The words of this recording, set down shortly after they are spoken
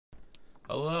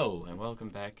Hello, and welcome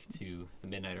back to the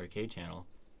Midnight Arcade channel.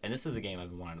 And this is a game I've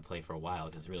been wanting to play for a while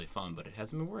because it's really fun, but it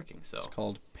hasn't been working, so... It's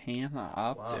called Panoptic.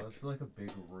 Wow, it's like a big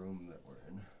room that we're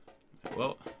in.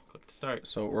 Well, click to start.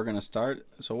 So we're going to start.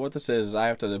 So what this is I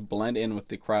have to blend in with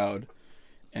the crowd,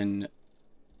 and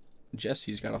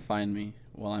Jesse's got to find me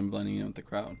while I'm blending in with the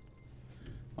crowd.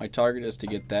 My target is to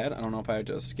get that. I don't know if I have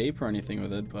to escape or anything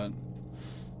with it, but...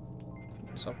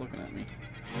 Stop looking at me.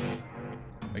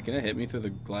 Wait, can it hit me through the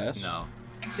glass? No.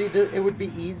 See, it would be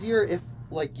easier if,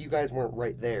 like, you guys weren't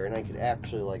right there and I could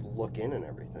actually, like, look in and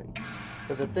everything.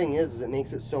 But the thing is it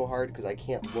makes it so hard because I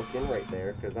can't look in right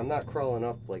there because I'm not crawling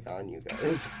up, like, on you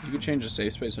guys. You can change the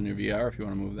safe space on your VR if you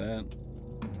want to move that.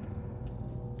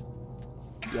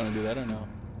 You want to do that or no?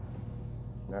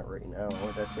 Not right now.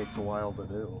 That takes a while to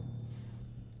do.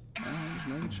 I'm just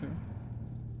making sure.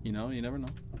 You know, you never know.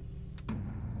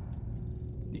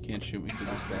 You can't shoot me through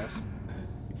this gas.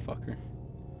 You fucker.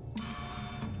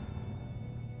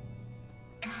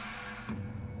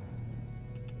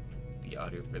 The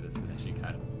audio for this is actually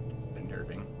kind of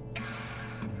unnerving.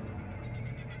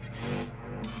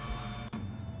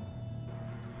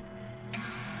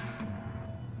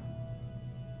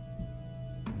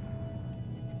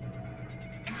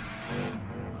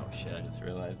 Oh shit, I just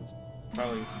realized it's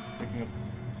probably picking up...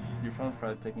 Your phone's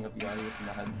probably picking up the audio from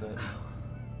the headset.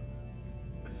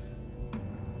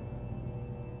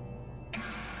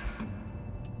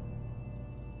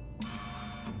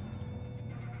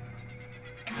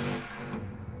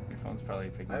 Your phone's probably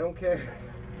picking up... I don't care.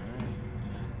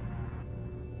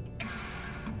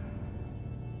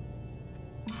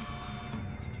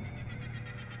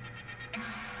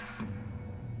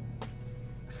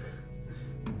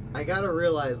 I gotta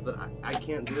realize that I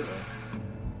can't do this.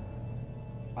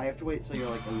 I have to wait till you're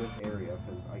like in this area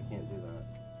because I can't do that.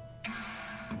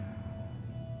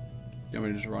 You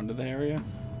want me to just run to the area?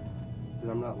 Because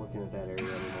I'm not looking at that area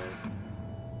anymore.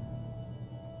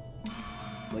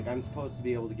 Like, I'm supposed to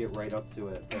be able to get right up to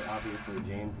it, but obviously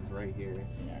James is right here.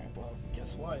 Alright, well,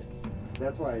 guess what?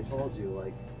 That's why I told you,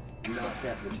 like, not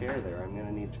tap the chair there. I'm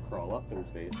gonna need to crawl up in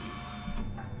spaces.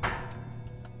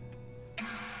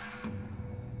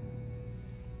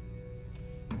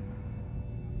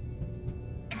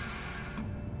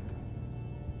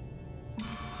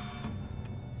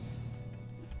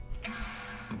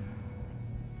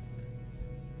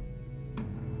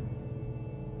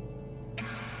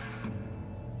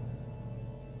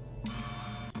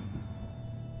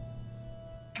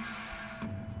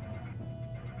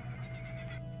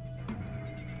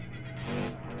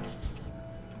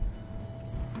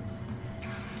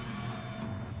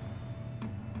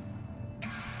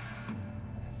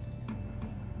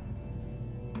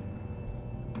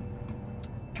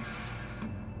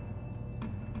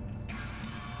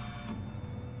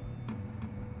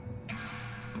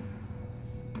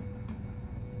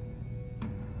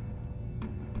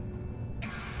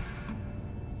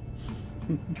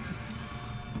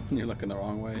 You're looking the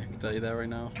wrong way, I can tell you that right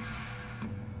now.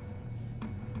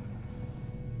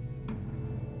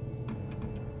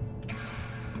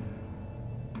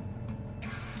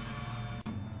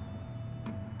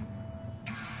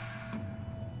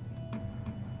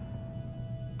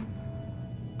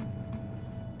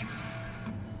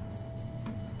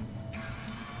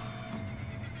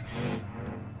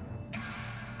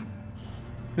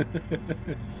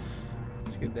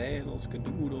 Skedaddle,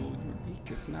 skadoodle, your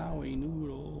dick is now a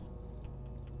noodle.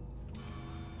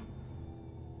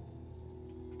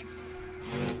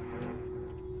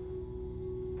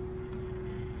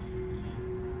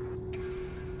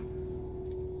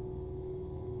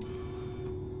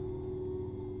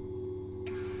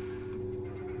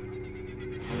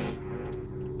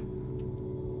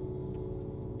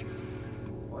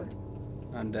 What?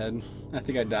 I'm dead. I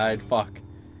think I died. Fuck.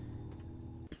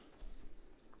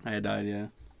 I died, yeah.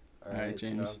 Alright, so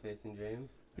now James. I'm facing James.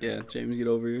 Yeah, James, get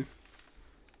over here.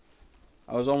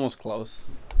 I was almost close.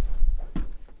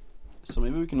 So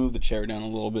maybe we can move the chair down a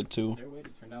little bit too. Is there a way to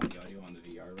turn down the audio on the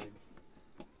VR rig?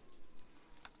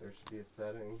 There should be a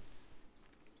setting.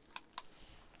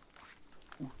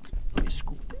 Let me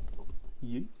scoop that.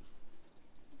 Yeet.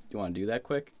 You want to do that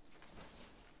quick?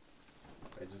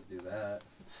 I just do that.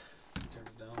 Turn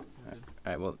it down.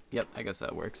 Alright, well, yep, I guess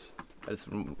that works. I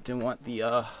just didn't want the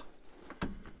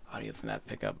audio from that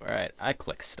pickup. Alright, I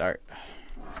click start.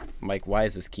 Mike, why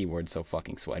is this keyboard so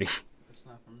fucking sweaty? That's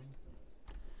not for me.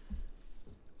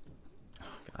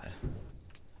 Oh, God.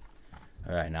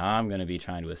 Alright, now I'm going to be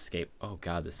trying to escape. Oh,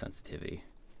 God, the sensitivity.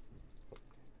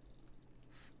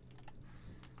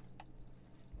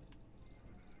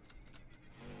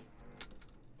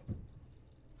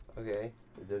 Okay,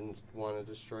 it didn't want to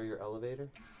destroy your elevator?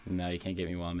 No, you can't get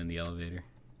me while I'm in the elevator.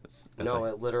 That's No,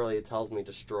 like, it literally tells me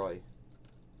destroy.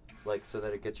 Like, so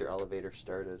that it gets your elevator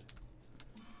started.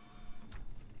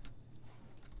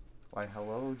 Why,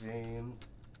 hello, James.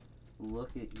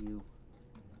 Look at you.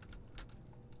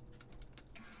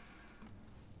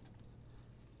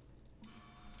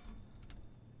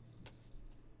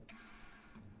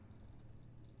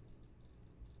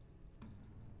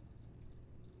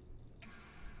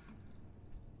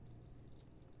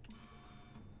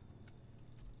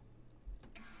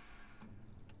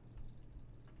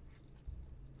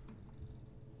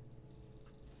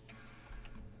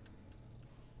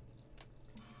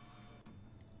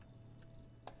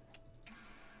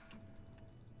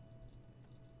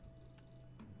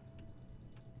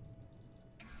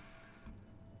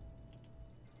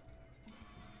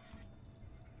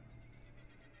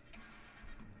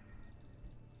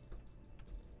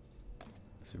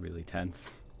 it's really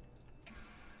tense.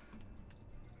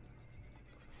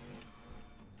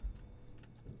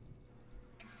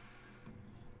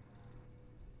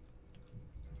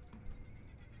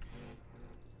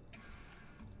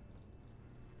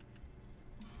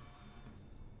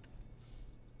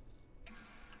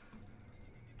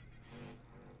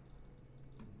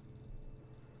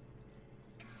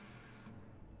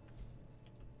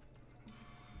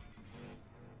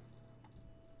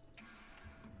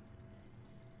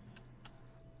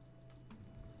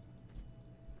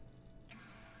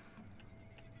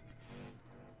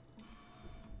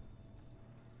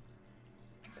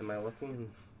 Am I looking in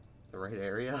the right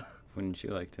area? Wouldn't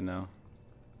you like to know?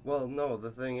 Well, no,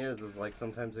 the thing is like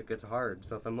sometimes it gets hard.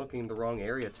 So if I'm looking in the wrong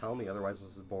area, tell me. Otherwise,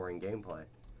 this is boring gameplay.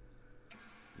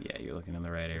 Yeah, you're looking in the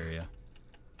right area.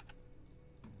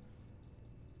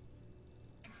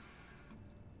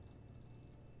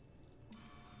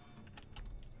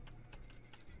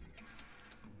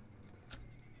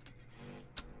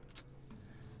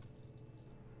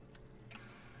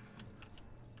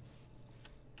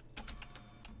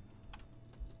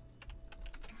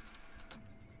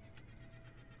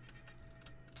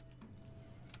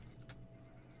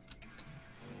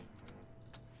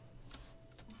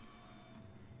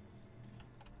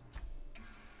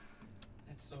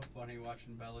 It's so funny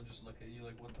watching Bella just look at you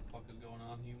like, what the fuck is going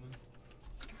on, human?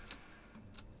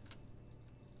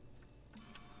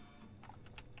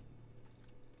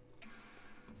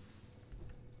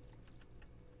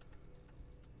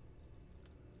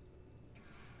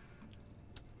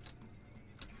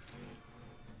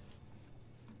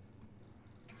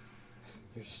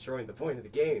 You're destroying the point of the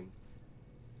game.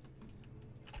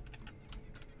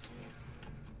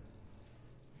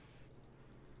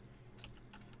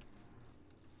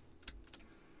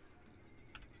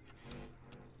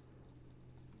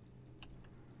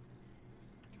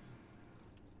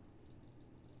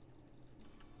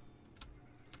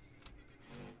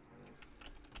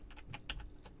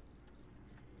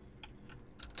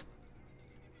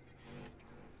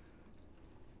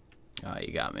 Oh,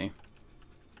 you got me.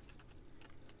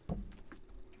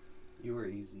 You were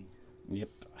easy. Yep.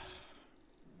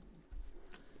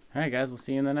 Alright, guys, we'll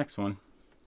see you in the next one.